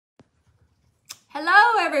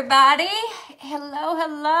Hello, everybody.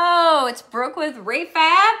 Hello. It's Brooke with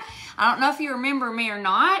Re-Fabbed. I don't know if you remember me or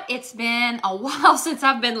not. It's been a while since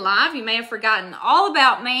I've been live. You may have forgotten all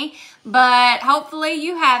about me, but hopefully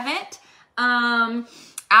you haven't.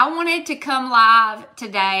 I wanted to come live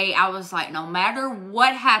today. I was like, no matter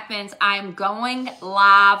what happens, I am going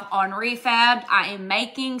live on Re-Fabbed. I am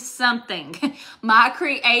making something. My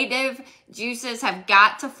creative juices have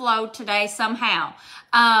got to flow today somehow.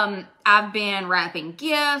 I've been wrapping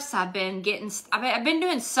gifts. I've been doing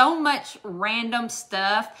so much random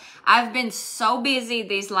stuff. I've been so busy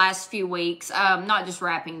these last few weeks. Not just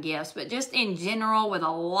wrapping gifts, but just in general with a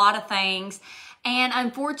lot of things. And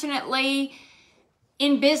unfortunately,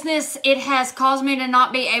 in business, it has caused me to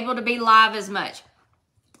not be able to be live as much.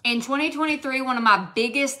 In 2023, one of my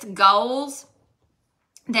biggest goals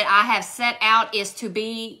that I have set out is to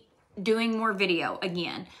be doing more video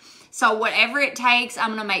again. So whatever it takes, I'm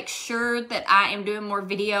going to make sure that I am doing more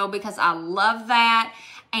video because I love that.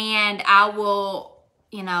 And I will,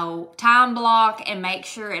 time block and make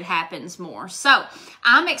sure it happens more. So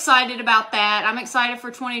I'm excited about that. I'm excited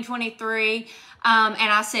for 2023. And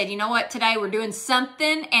I said, you know what, today we're doing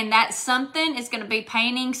something, and that something is going to be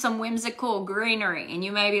painting some whimsical greenery. And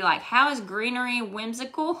you may be like, how is greenery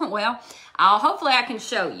whimsical? Well, hopefully I can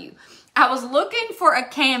show you. I was looking for a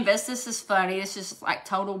canvas. This is funny. This is just like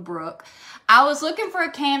total Brooke. I was looking for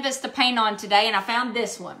a canvas to paint on today, and I found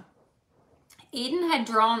this one. Eden had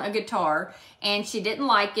drawn a guitar, and she didn't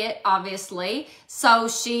like it, obviously. So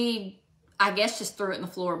she, I guess, just threw it in the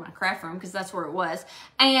floor of my craft room because that's where it was.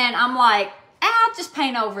 And I'm like, I'll just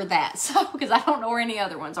paint over that. So, because I don't know where any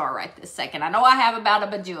other ones are right this second. I know I have about a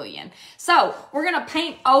bajillion. So, we're going to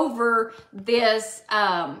paint over this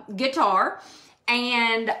guitar.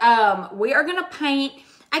 And we are going to paint,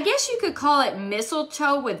 I guess you could call it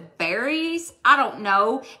mistletoe with berries. I don't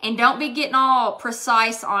know. And don't be getting all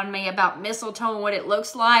precise on me about mistletoe and what it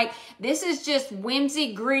looks like. This is just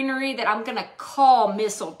whimsy greenery that I'm going to call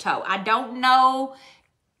mistletoe. I don't know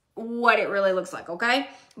what it really looks like, okay?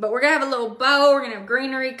 But we're going to have a little bow. We're going to have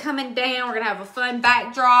greenery coming down. We're going to have a fun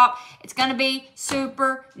backdrop. It's going to be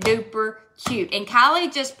super duper cute. And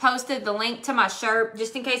Kylie just posted the link to my shirt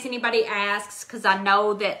just in case anybody asks, because I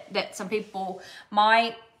know that some people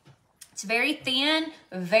might. It's very thin,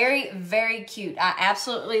 very, very cute. I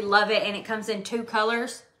absolutely love it. And it comes in two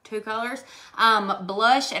colors. Blush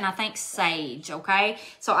and I think sage, okay?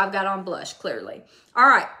 So I've got on blush, clearly. All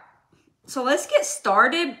right. So let's get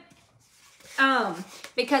started.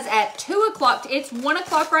 Because at 2 o'clock, it's 1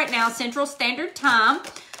 o'clock right now, Central Standard Time,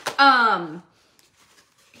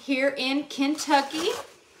 here in Kentucky.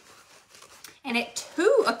 And at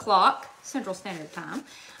 2 o'clock Central Standard Time,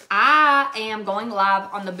 I am going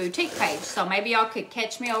live on the boutique page. So maybe y'all could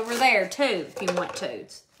catch me over there too, if you want to.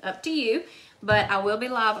 It's up to you. But I will be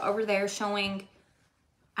live over there showing,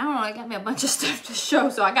 I don't know, I got me a bunch of stuff to show.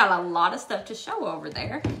 So I got a lot of stuff to show over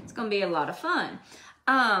there. It's going to be a lot of fun.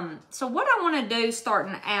 So what I want to do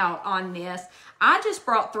starting out on this, I just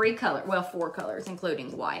brought 4 colors,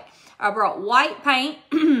 including white. I brought white paint.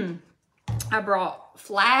 I brought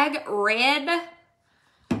flag red,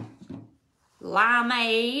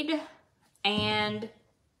 limeade, and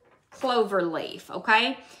clover leaf,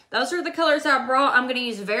 okay? Those are the colors I brought. I'm going to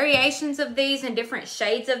use variations of these and different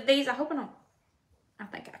shades of these. I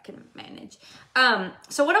think I can manage.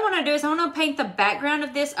 So what I want to do is I want to paint the background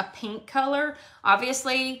of this a pink color.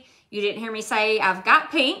 Obviously, you didn't hear me say I've got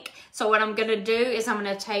pink. So what I'm going to do is I'm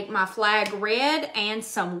going to take my flag red and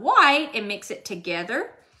some white and mix it together.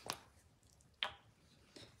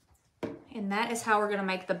 And that is how we're going to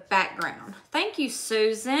make the background. Thank you,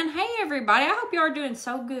 Susan. Hey, everybody. I hope you are doing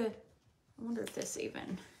so good. I wonder if this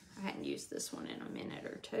even... I hadn't used this one in a minute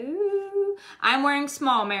or two. I'm wearing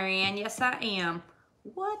small, Marianne. Yes, I am.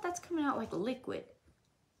 What? That's coming out like liquid.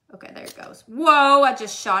 Okay, there it goes. Whoa, I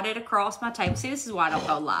just shot it across my table. See, this is why I don't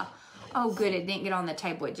go live. Oh, good, it didn't get on the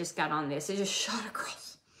table. It just got on this. It just shot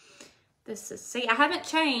across. See, I haven't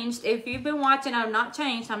changed. If you've been watching, I've not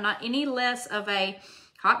changed. I'm not any less of a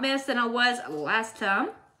hot mess than I was last time.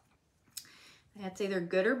 That's either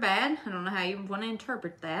good or bad. I don't know how you want to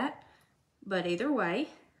interpret that. But either way,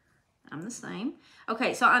 I'm the same.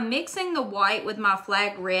 Okay, so I'm mixing the white with my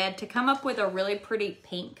flag red to come up with a really pretty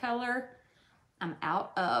pink color. I'm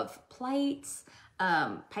out of plates,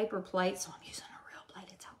 paper plates, so I'm using a real plate.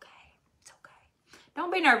 It's okay. It's okay.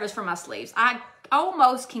 Don't be nervous for my sleeves. I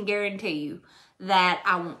almost can guarantee you that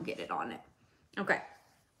I won't get it on it. Okay.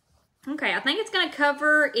 Okay, I think it's going to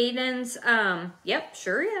cover Eden's, yep,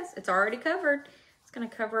 sure is. It's already covered. It's going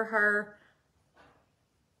to cover her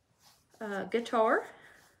guitar.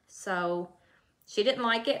 So She didn't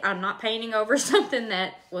like it. I'm not painting over something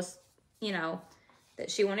that was, you know,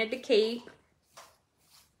 that she wanted to keep.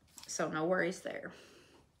 So no worries there.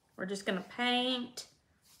 We're just gonna paint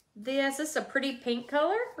this. This is a pretty pink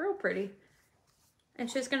color, real pretty.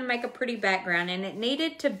 And she's gonna make a pretty background, and it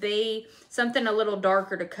needed to be something a little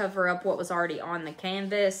darker to cover up what was already on the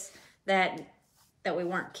canvas that we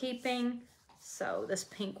weren't keeping. So this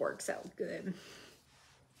pink works out good.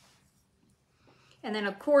 And then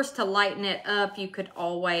of course, to lighten it up, you could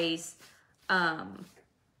always, let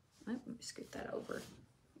me scoot that over,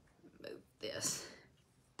 move this.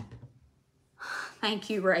 Thank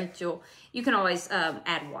you, Rachel. You can always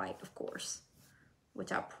add white, of course,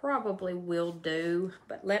 which I probably will do,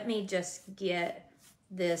 but let me just get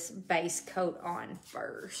this base coat on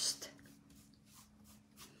first.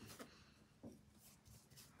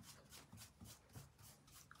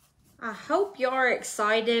 I hope you are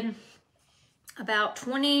excited about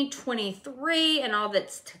 2023 and all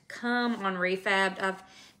that's to come on Re-Fabbed. I've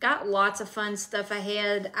got lots of fun stuff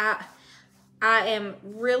ahead. I am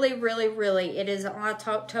really, it is, I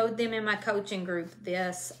told them in my coaching group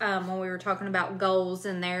this, when we were talking about goals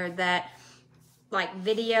in there, that like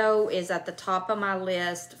video is at the top of my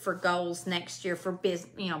list for goals next year for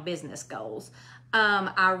business goals.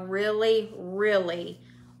 I really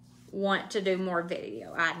want to do more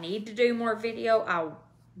video. I need to do more video. I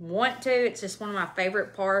want to. It's just one of my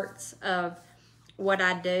favorite parts of what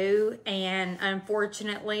I do. And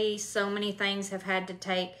unfortunately, so many things have had to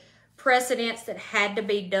take precedence that had to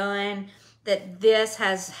be done, that this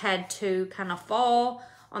has had to kind of fall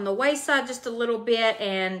on the wayside just a little bit,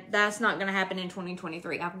 and that's not going to happen in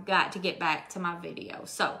 2023. I've got to get back to my video.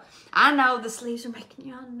 So I know the sleeves are making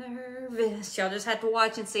y'all nervous. Y'all just have to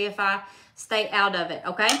watch and see if I stay out of it,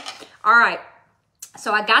 okay? All right,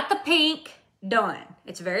 so I got the pink done.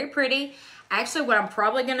 It's very pretty. Actually, what I'm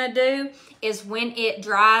probably going to do is when it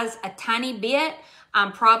dries a tiny bit,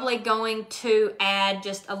 I'm probably going to add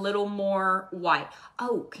just a little more white.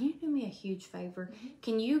 Oh, can you do me a huge favor?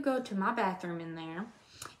 Can you go to my bathroom in there,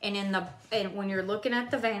 and when you're looking at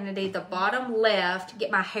the vanity, the bottom left, get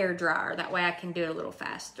my hair dryer. That way I can do it a little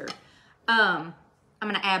faster. I'm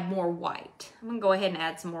going to add more white. I'm going to go ahead and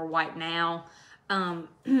add some more white now.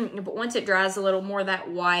 But once it dries a little more, that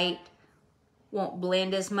white won't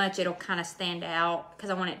blend as much. It'll kind of stand out because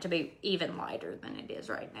I want it to be even lighter than it is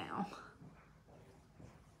right now.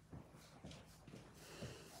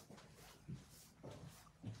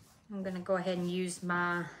 I'm going to go ahead and use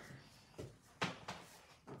my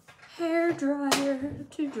hair dryer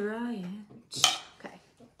to dry it. Okay.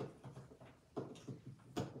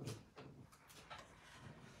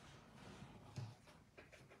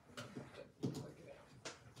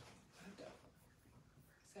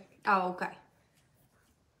 Oh, okay.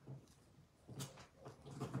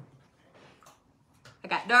 I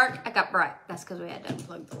got dark, I got bright. That's because we had to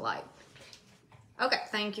unplug the light. Okay,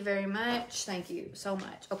 thank you very much. Thank you so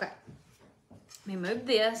much. Okay, let me move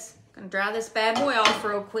this. Gonna dry this bad boy off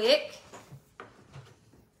real quick.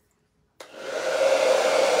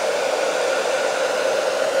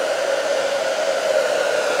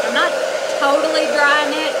 I'm not totally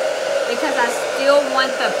drying it because I still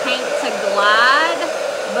want the paint to glide,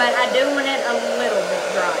 but I do want it a little bit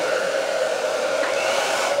drier. Okay.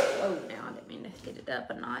 Oh, now I didn't mean to get it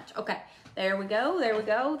up a notch. Okay. There we go, there we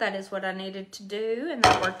go. That is what I needed to do, and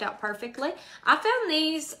that worked out perfectly. I found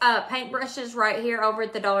these paint brushes right here over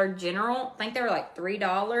at the Dollar General. I think they were like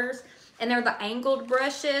 $3, and they're the angled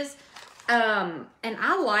brushes. And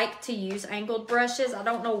I like to use angled brushes. I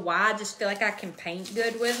don't know why, I just feel like I can paint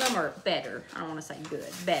good with them, or better. I don't want to say good,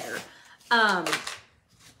 better.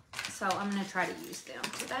 So I'm gonna try to use them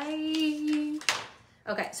today.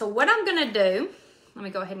 Okay, so what I'm gonna do, let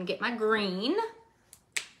me go ahead and get my green.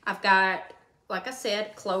 I've got, like I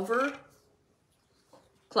said, clover.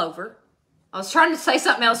 I was trying to say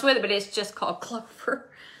something else with it, but it's just called clover.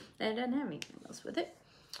 It doesn't have anything else with it.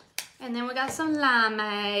 And then we got some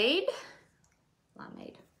limeade.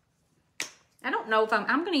 I don't know if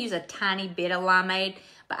I'm going to use a tiny bit of limeade,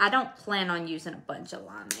 but I don't plan on using a bunch of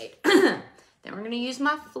limeade. Then we're going to use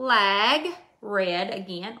my flag red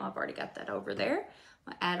again. Oh, I've already got that over there.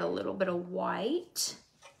 I'll add a little bit of white.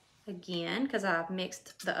 Again, because I've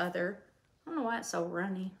mixed the other. I don't know why it's so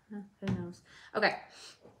runny. Who knows? Okay.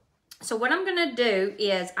 So what I'm going to do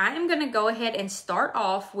is I am going to go ahead and start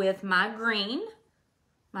off with my green,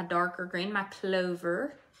 my darker green, my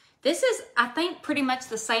clover. This is, I think, pretty much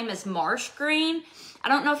the same as marsh green. I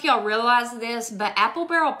don't know if y'all realize this, but Apple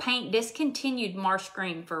Barrel Paint discontinued marsh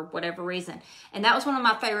green for whatever reason. And that was one of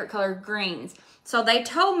my favorite colored greens. So they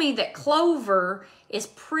told me that clover is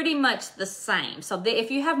pretty much the same. So if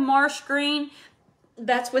you have marsh green,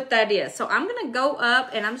 that's what that is. So I'm going to go up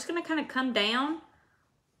and I'm just going to kind of come down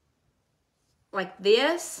like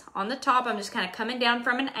this on the top. I'm just kind of coming down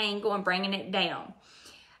from an angle and bringing it down.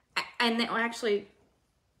 And then actually,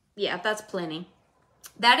 yeah, that's plenty.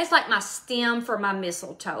 That is like my stem for my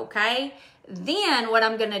mistletoe, okay? Then what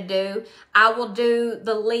I'm going to do, I will do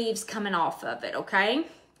the leaves coming off of it, okay?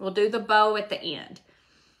 We'll do the bow at the end.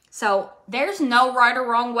 So there's no right or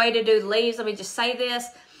wrong way to do the leaves. Let me just say this.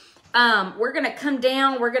 We're going to come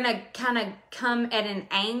down. We're going to kind of come at an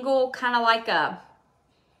angle, kind of like a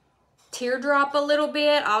teardrop a little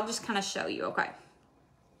bit. I'll just kind of show you, okay?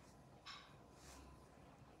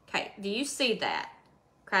 Okay, do you see that?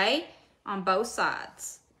 Okay, on both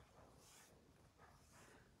sides.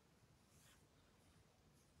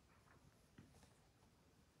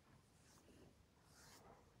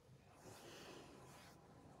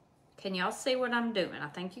 Can y'all see what I'm doing? I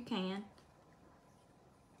think you can.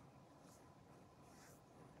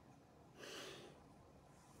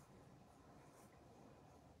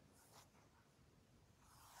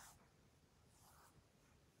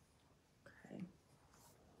 Okay.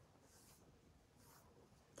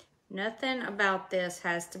 Nothing about this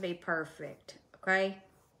has to be perfect, okay?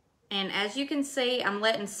 And as you can see, I'm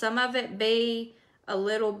letting some of it be a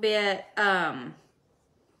little bit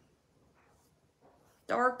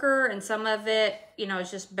darker, and some of it, you know,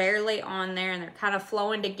 is just barely on there, and they're kind of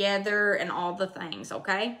flowing together and all the things,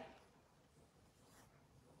 okay?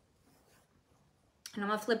 And I'm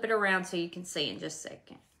going to flip it around so you can see in just a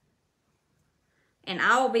second. And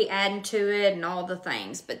I will be adding to it and all the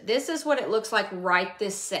things. But this is what it looks like right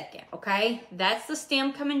this second, okay? That's the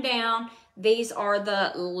stem coming down. These are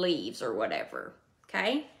the leaves or whatever,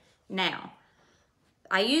 okay? Now,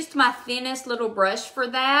 I used my thinnest little brush for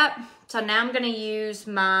that. So now I'm going to use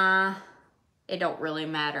my, it don't really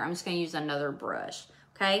matter. I'm just going to use another brush,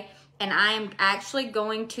 okay? And I am actually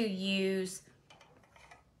going to use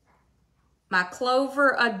my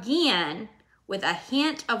clover again with a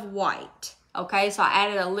hint of white, okay? So I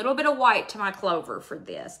added a little bit of white to my clover for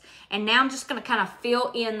this. And now I'm just going to kind of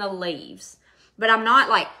fill in the leaves. But I'm not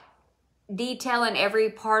like detailing every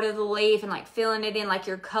part of the leaf and like filling it in like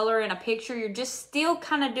you're coloring a picture. You're just still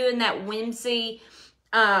kind of doing that whimsy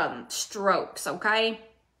strokes, okay?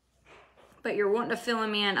 But you're wanting to fill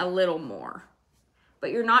them in a little more.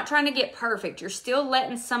 But you're not trying to get perfect. You're still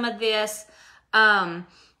letting some of this,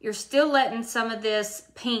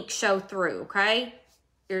 pink show through, okay?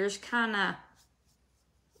 You're just kind of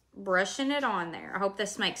brushing it on there. I hope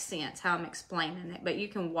this makes sense how I'm explaining it, but you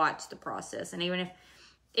can watch the process. And even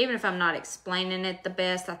if I'm not explaining it the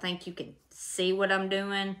best, I think you can see what I'm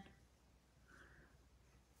doing.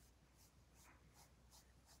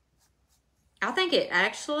 I think it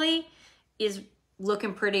actually is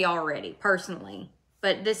looking pretty already, personally.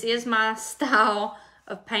 But this is my style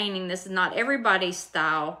of painting. This is not everybody's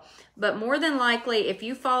style. But more than likely, if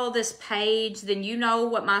you follow this page, then you know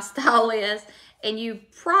what my style is. And you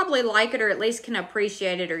probably like it, or at least can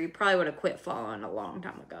appreciate it, or you probably would have quit following a long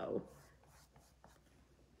time ago.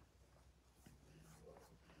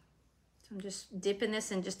 I'm just dipping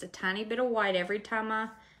this in just a tiny bit of white every time I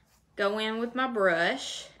go in with my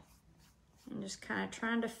brush. And just kind of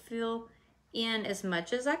trying to fill in as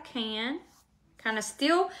much as I can. Kind of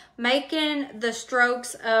still making the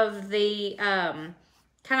strokes of the, kind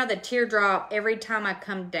of the teardrop every time I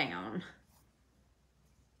come down.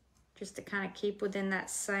 Just to kind of keep within that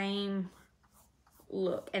same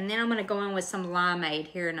look. And then I'm going to go in with some limeade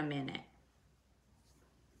here in a minute.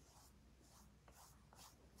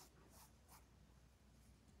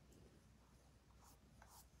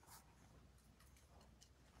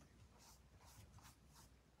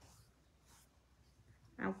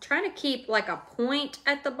 I'm trying to keep like a point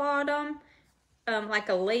at the bottom, like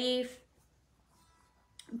a leaf.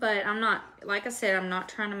 But I'm not, like I said, I'm not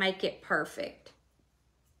trying to make it perfect.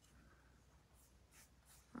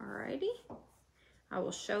 Alrighty. I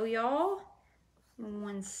will show y'all in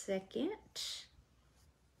 1 second.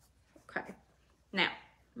 Okay. Now,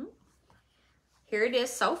 here it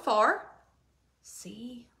is so far.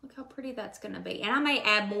 See, look how pretty that's going to be. And I may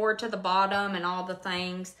add more to the bottom and all the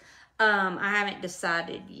things. I haven't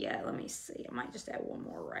decided yet. Let me see. I might just add one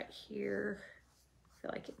more right here. I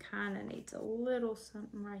feel like it kind of needs a little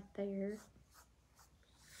something right there.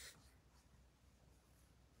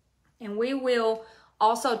 And we will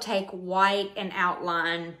also take white and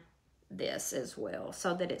outline this as well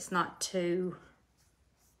so that it's not too,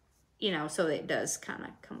 you know, so that it does kind of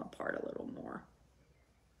come apart a little more.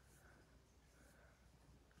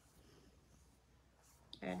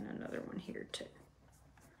 Adding another one here too.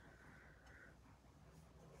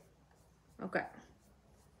 Okay.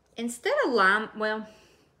 instead of lime, well,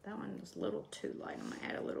 that one was a little too light. I'm gonna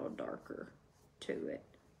add a little darker to it.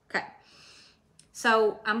 Okay.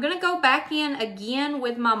 So I'm gonna go back in again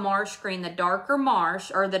with my marsh green, the darker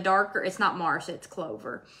marsh, or the darker, it's not marsh, it's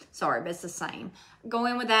clover. Sorry, but it's the same. Go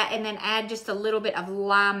in with that and then add just a little bit of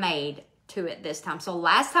limeade to it this time. So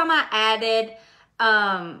last time I added,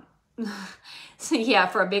 so yeah,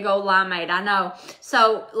 for a big old limeade, I know.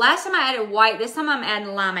 So last time I added white, this time I'm adding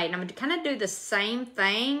limeade. And I'm gonna kind of do the same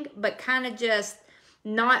thing, but kind of just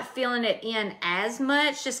not filling it in as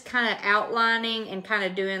much, just kind of outlining and kind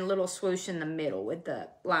of doing a little swoosh in the middle with the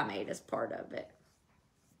limeade as part of it.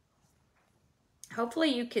 Hopefully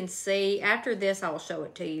you can see. After this, I will show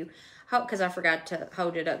it to you, because I forgot to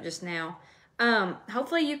hold it up just now.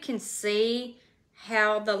 Hopefully you can see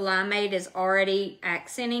how the limeade is already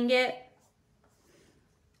accenting it.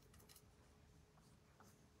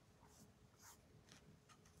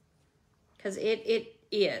 Because it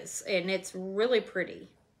is, and it's really pretty.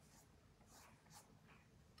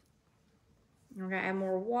 We're gonna add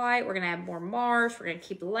more white, we're gonna add more marsh, we're gonna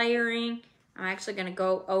keep layering. I'm actually gonna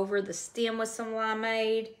go over the stem with some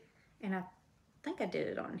limeade, and I think I did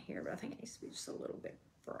it on here, but I think it needs to be just a little bit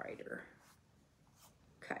brighter.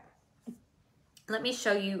 Okay. Let me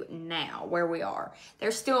show you now where we are.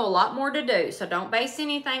 There's still a lot more to do, so don't base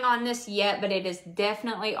anything on this yet, but it is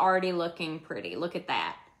definitely already looking pretty. Look at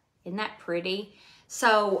that. Isn't that pretty?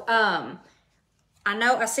 So, I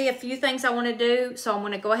know I see a few things I want to do, so I'm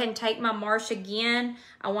going to go ahead and take my marsh again.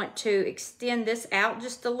 I want to extend this out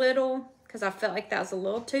just a little because I felt like that was a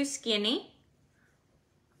little too skinny.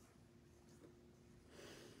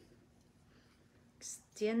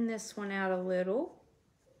 Extend this one out a little.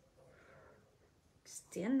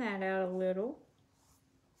 Extend that out a little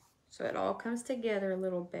so it all comes together a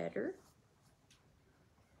little better.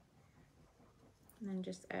 And then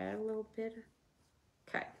just add a little bit.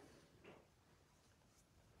 Okay.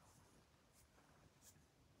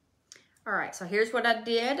 All right, so here's what I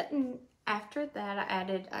did. After that,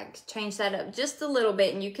 I changed that up just a little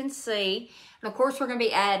bit, and you can see. And of course, we're gonna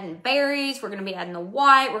be adding berries, we're gonna be adding the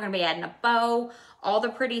white, we're gonna be adding a bow, all the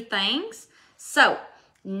pretty things. So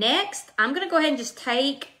next, I'm gonna go ahead and just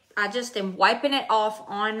I just am wiping it off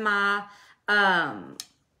on my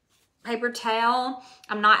paper towel.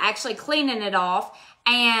 I'm not actually cleaning it off.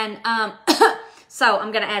 And so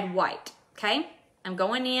I'm gonna add white, okay? I'm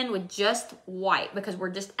going in with just white because we're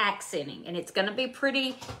just accenting, and it's gonna be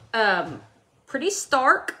pretty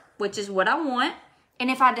stark, which is what I want.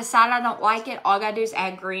 And if I decide I don't like it, all I gotta do is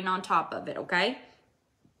add green on top of it, okay?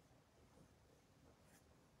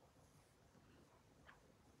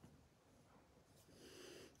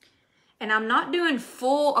 And I'm not doing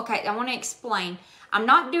full, okay, I wanna explain. I'm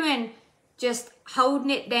not doing just holding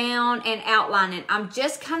it down and outlining. I'm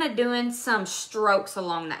just kind of doing some strokes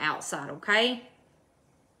along the outside, okay?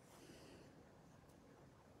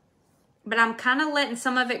 But I'm kind of letting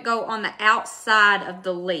some of it go on the outside of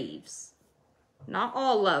the leaves. Not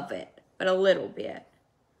all of it, but a little bit.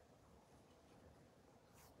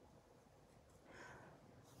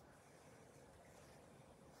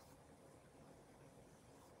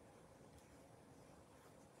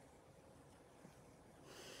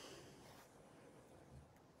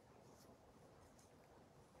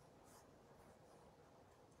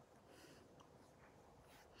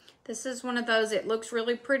 This is one of those, it looks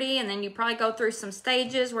really pretty, and then you probably go through some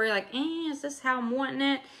stages where you're like, is this how I'm wanting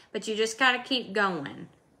it? But you just got to keep going.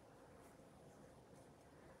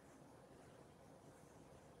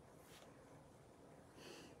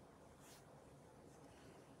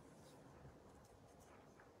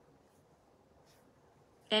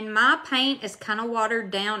 And my paint is kind of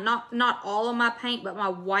watered down. Not all of my paint, but my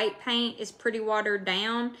white paint is pretty watered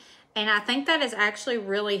down. And I think that is actually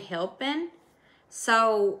really helping.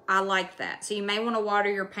 So I like that. So you may want to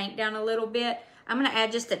water your paint down a little bit. I'm going to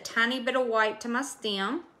add just a tiny bit of white to my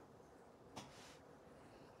stem.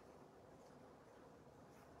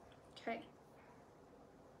 Okay.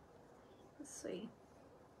 Let's see.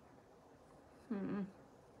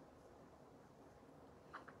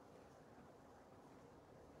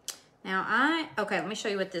 Now okay, let me show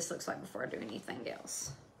you what this looks like before I do anything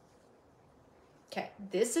else. Okay,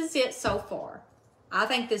 this is it so far. I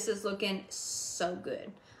think this is looking so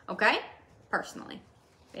good, okay? Personally,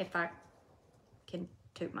 if I can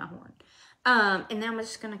toot my horn. And then I'm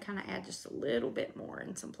just gonna kind of add just a little bit more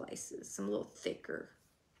in some places, some little thicker.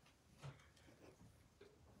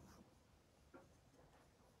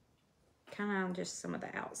 Kind of on just some of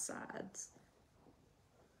the outsides.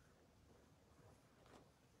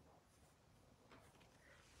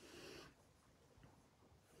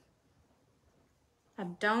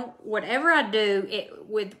 Whatever I do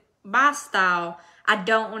with my style, I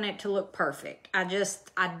don't want it to look perfect.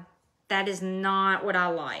 That is not what I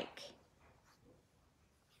like.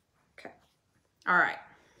 Okay. All right.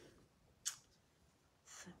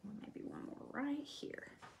 So maybe one more right here.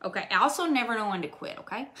 Okay. I also never know when to quit,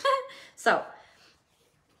 okay? So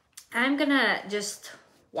I'm gonna just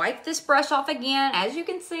wipe this brush off again. As you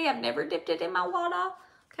can see, I've never dipped it in my water,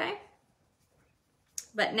 okay?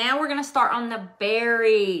 But now we're gonna start on the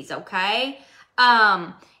berries, okay?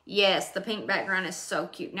 Yes, the pink background is so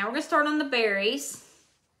cute. Now we're gonna start on the berries.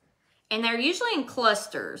 And they're usually in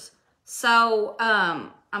clusters. So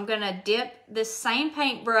I'm gonna dip this same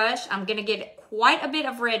paintbrush. I'm gonna get quite a bit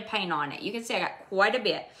of red paint on it. You can see I got quite a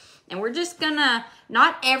bit. And we're just gonna,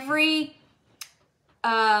 not every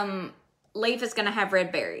leaf is gonna have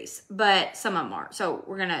red berries, but some of them are. So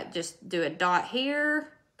we're gonna just do a dot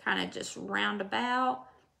here, kind of just round about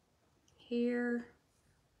here.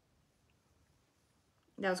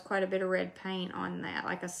 That was quite a bit of red paint on that,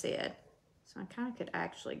 like I said. So I kind of could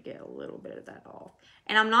actually get a little bit of that off.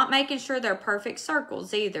 And I'm not making sure they're perfect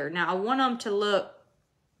circles either. Now, I want them to look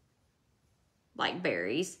like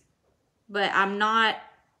berries, but I'm not.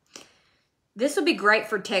 This would be great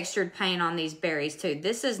for textured paint on these berries too.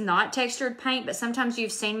 This is not textured paint, but sometimes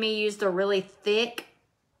you've seen me use the really thick-bodied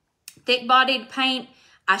paint.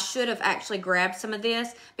 I should have actually grabbed some of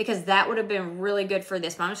this because that would have been really good for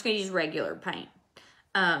this. But I'm just going to use regular paint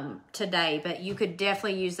today, but you could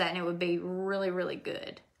definitely use that and it would be really, really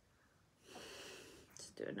good. Let's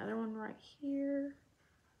do another one right here.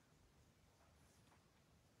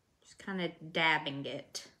 Just kind of dabbing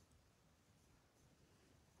it.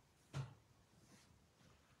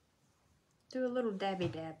 Do a little dabby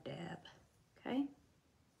dab dab, okay?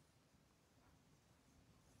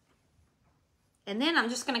 And then I'm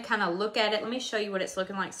just going to kind of look at it. Let me show you what it's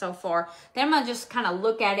looking like so far. Then I'm going to just kind of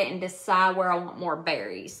look at it and decide where I want more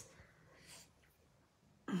berries.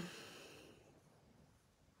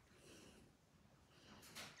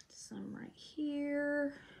 Some right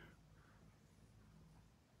here.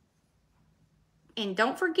 And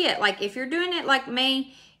don't forget, like if you're doing it like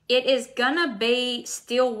me, it is going to be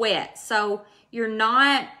still wet. So you're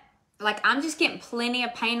not, like I'm just getting plenty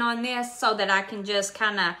of paint on this so that I can just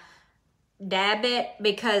kind of dab it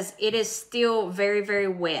because it is still very, very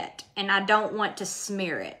wet and I don't want to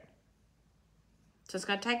smear it. So it's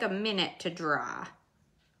going to take a minute to dry,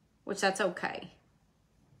 which that's okay.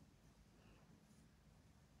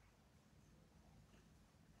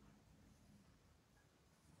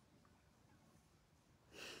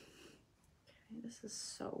 Okay, this is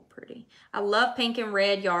so pretty. I love pink and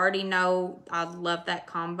red. You already know I love that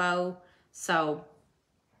combo. So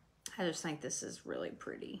I just think this is really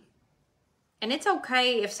pretty. And it's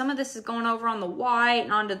okay if some of this is going over on the white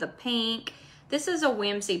and onto the pink. This is a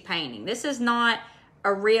whimsy painting. This is not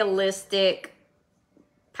a realistic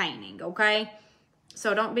painting, okay?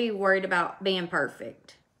 So don't be worried about being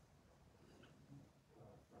perfect.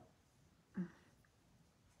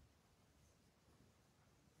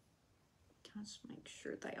 Just make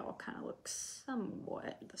sure they all kind of look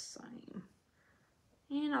somewhat the same.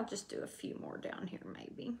 And I'll just do a few more down here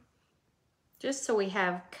maybe. Just so we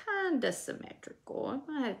have kind of symmetrical. It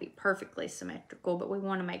doesn't have to be perfectly symmetrical, but we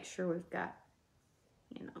want to make sure we've got,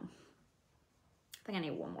 you know, I think I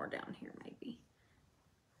need one more down here maybe.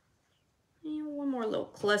 And one more little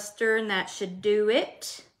cluster and that should do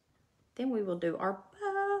it. Then we will do our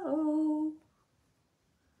bow.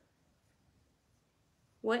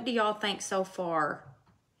 What do y'all think so far?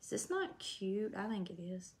 Is this not cute? I think it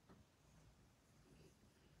is.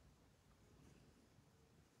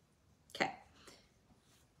 Okay.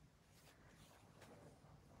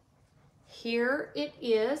 Here it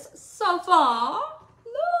is so far.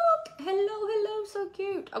 Look, hello, hello, so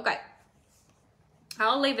cute. Okay.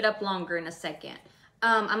 I'll leave it up longer in a second.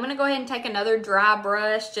 I'm going to go ahead and take another dry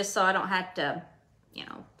brush just so I don't have to, you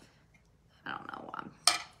know, I don't know why I'm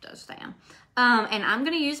just saying. And I'm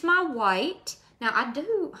going to use my white. Now I'm going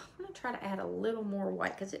to try to add a little more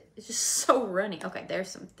white because it's just so runny. Okay, there's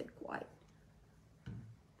some thick white.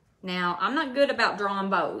 Now, I'm not good about drawing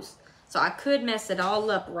bows, so I could mess it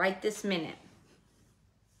all up right this minute.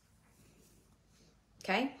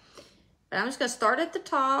 Okay, but I'm just going to start at the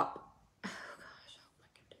top. Oh gosh, I hope I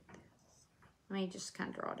can do this. Let me just kind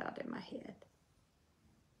of draw it out in my head.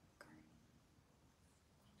 Okay.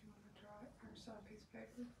 Do you want to draw it first on a piece of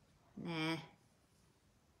paper? Nah.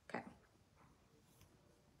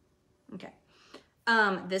 Okay.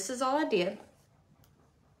 This is all I did.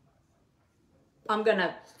 I'm going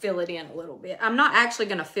to fill it in a little bit. I'm not actually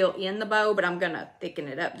going to fill in the bow, but I'm going to thicken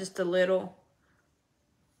it up just a little.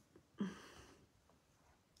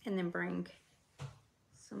 And then bring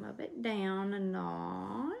some of it down a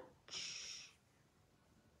notch.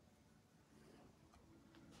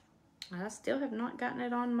 I still have not gotten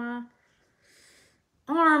it on my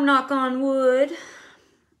arm, knock on wood.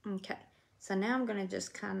 Okay, so now I'm gonna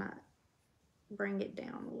just kind of bring it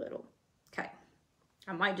down a little. Okay,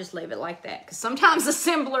 I might just leave it like that because sometimes the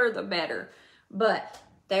simpler the better. But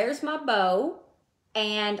there's my bow,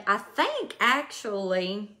 and I think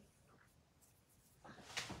actually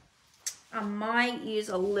I might use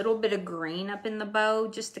a little bit of green up in the bow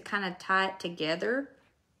just to kind of tie it together.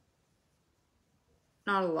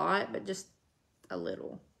 Not a lot, but just a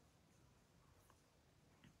little.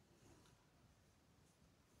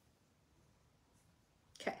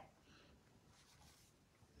 Okay.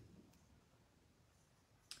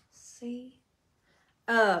 See?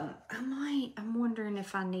 I'm wondering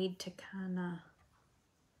if I need to kind of,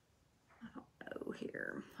 I don't know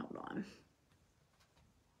here. Hold on.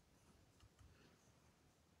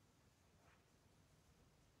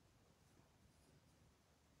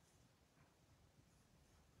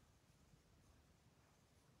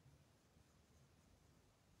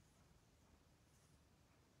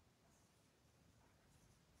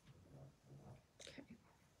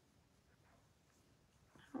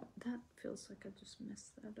 That feels like I just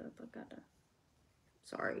messed that up. I gotta,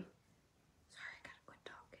 sorry, I gotta quit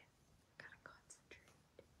talking. I gotta concentrate.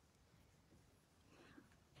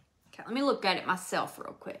 Okay, let me look at it myself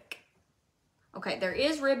real quick. Okay, there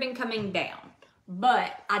is ribbon coming down,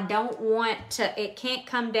 but I don't want to, it can't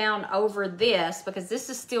come down over this because this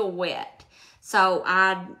is still wet. So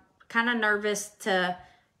I'm kind of nervous to,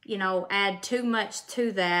 you know, add too much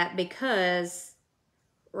to that because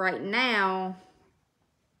right now,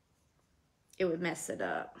 it would mess it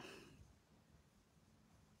up.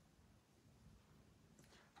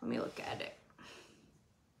 Let me look at it.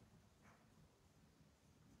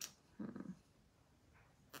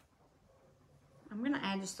 I'm gonna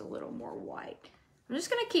add just a little more white. I'm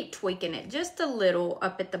just gonna keep tweaking it just a little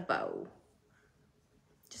up at the bow.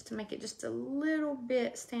 Just to make it just a little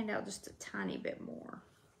bit stand out just a tiny bit more.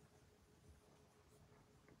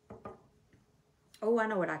 Oh, I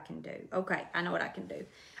know what I can do. Okay, I know what I can do.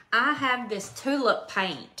 I have this tulip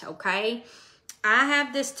paint, okay? I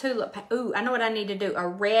have this tulip paint. Ooh, I know what I need to do. A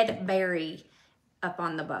red berry up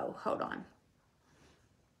on the bow. Hold on.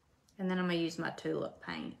 And then I'm going to use my tulip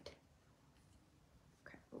paint.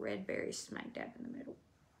 Okay, red berry smack dab in the middle.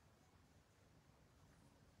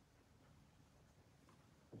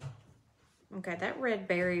 Okay, that red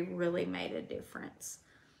berry really made a difference.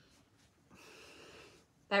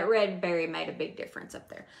 That red berry made a big difference up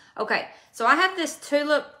there. Okay, so I have this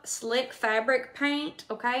tulip slick fabric paint,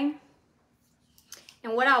 okay?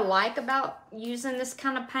 And what I like about using this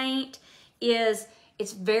kind of paint is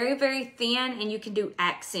it's very, very thin and you can do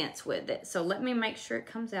accents with it. So let me make sure it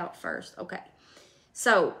comes out first. Okay,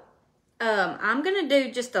 so I'm gonna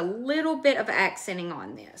do just a little bit of accenting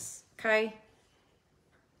on this, okay?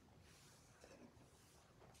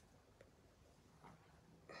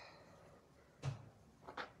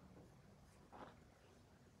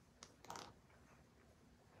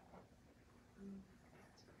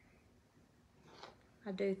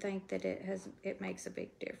 I do think that it makes a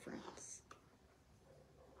big difference.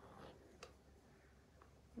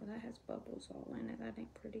 Well, that has bubbles all in it. That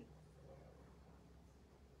ain't pretty.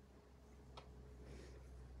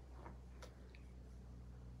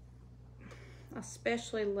 I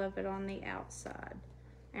especially love it on the outside.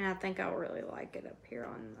 And I think I'll really like it up here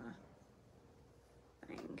on the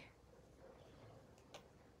thing.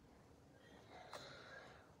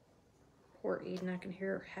 Poor Eden, I can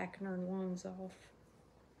hear her hacking her lungs off.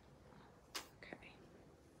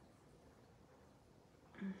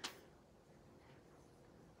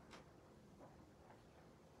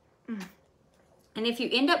 And if you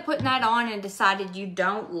end up putting that on and decided you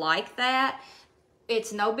don't like that,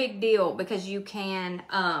 it's no big deal because you can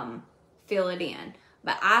fill it in.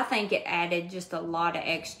 But I think it added just a lot of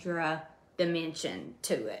extra dimension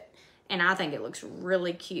to it. And I think it looks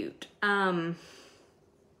really cute. I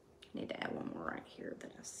need to add one more right here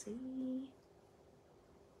that I see.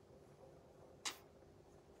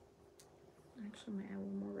 Actually, I'm gonna add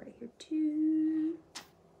one more right here too.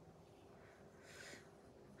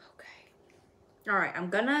 All right, I'm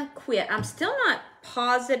gonna quit. I'm still not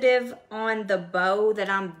positive on the bow that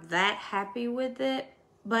I'm that happy with it,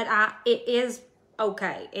 but it is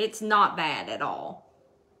okay. It's not bad at all.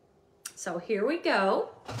 So here we go.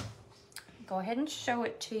 Go ahead and show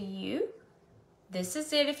it to you. This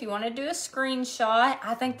is it if you want to do a screenshot.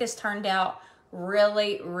 I think this turned out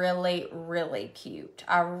really, really, really cute.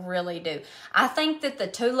 I really do. I think that the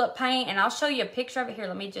tulip paint, and I'll show you a picture of it here.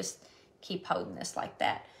 Let me just keep holding this like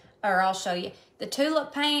that. Or I'll show you. The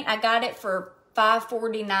tulip paint, I got it for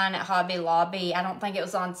 $5.49 at Hobby Lobby. I don't think it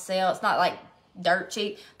was on sale. It's not like dirt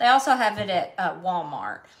cheap. They also have it at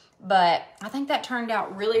Walmart. But I think that turned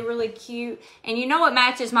out really, really cute. And you know it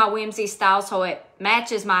matches my whimsy style, so it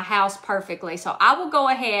matches my house perfectly. So I will go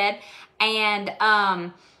ahead and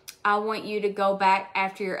I want you to go back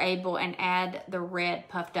after you're able and add the red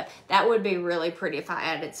puffed up. That would be really pretty if I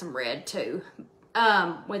added some red too.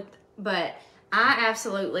 But I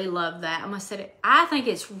absolutely love that. I'm gonna set it. I think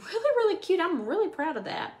it's really, really cute. I'm really proud of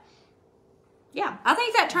that. Yeah, I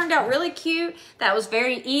think that turned out really cute. That was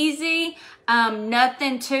very easy.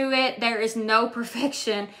 Nothing to it. There is no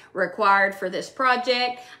perfection required for this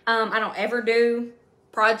project. I don't ever do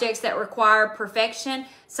projects that require perfection.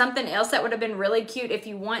 Something else that would have been really cute if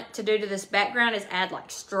you want to do to this background is add like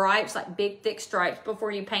stripes, like big thick stripes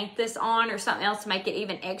before you paint this on, or something else to make it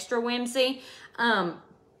even extra whimsy.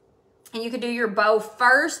 And you could do your bow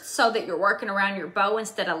first so that you're working around your bow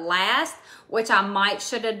instead of last, which I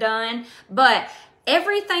should have done. But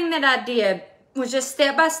everything that I did was just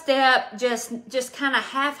step by step, just kind of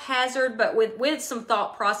haphazard, but with some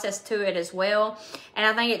thought process to it as well. And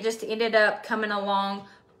I think it just ended up coming along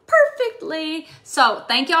perfectly. So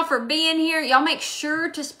thank y'all for being here. Y'all make sure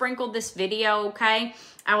to sprinkle this video, okay?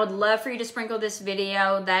 I would love for you to sprinkle this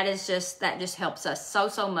video. That just helps us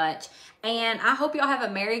so much. And I hope y'all have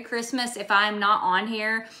a Merry Christmas. If I'm not on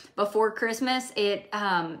here before Christmas,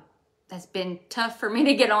 that's been tough for me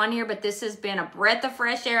to get on here, but this has been a breath of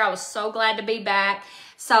fresh air. I was so glad to be back.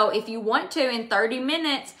 So if you want to, in 30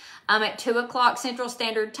 minutes, at 2 o'clock Central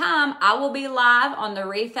Standard Time, I will be live on the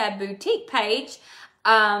Re-Fabbed Boutique page.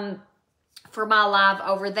 For my live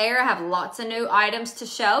over there, I have lots of new items to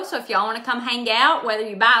show. So if y'all want to come hang out, whether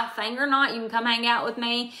you buy a thing or not, you can come hang out with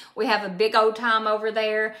me. We have a big old time over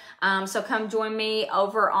there. So come join me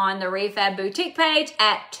over on the Re-Fabbed Boutique page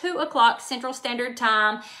at 2 o'clock Central Standard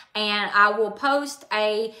Time. And I will post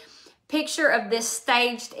a picture of this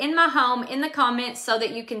staged in my home in the comments so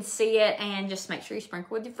that you can see it, and just make sure you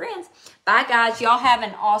sprinkle with your friends. Bye guys, y'all have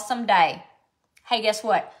an awesome day. Hey, guess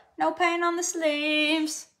what? No paint on the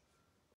sleeves.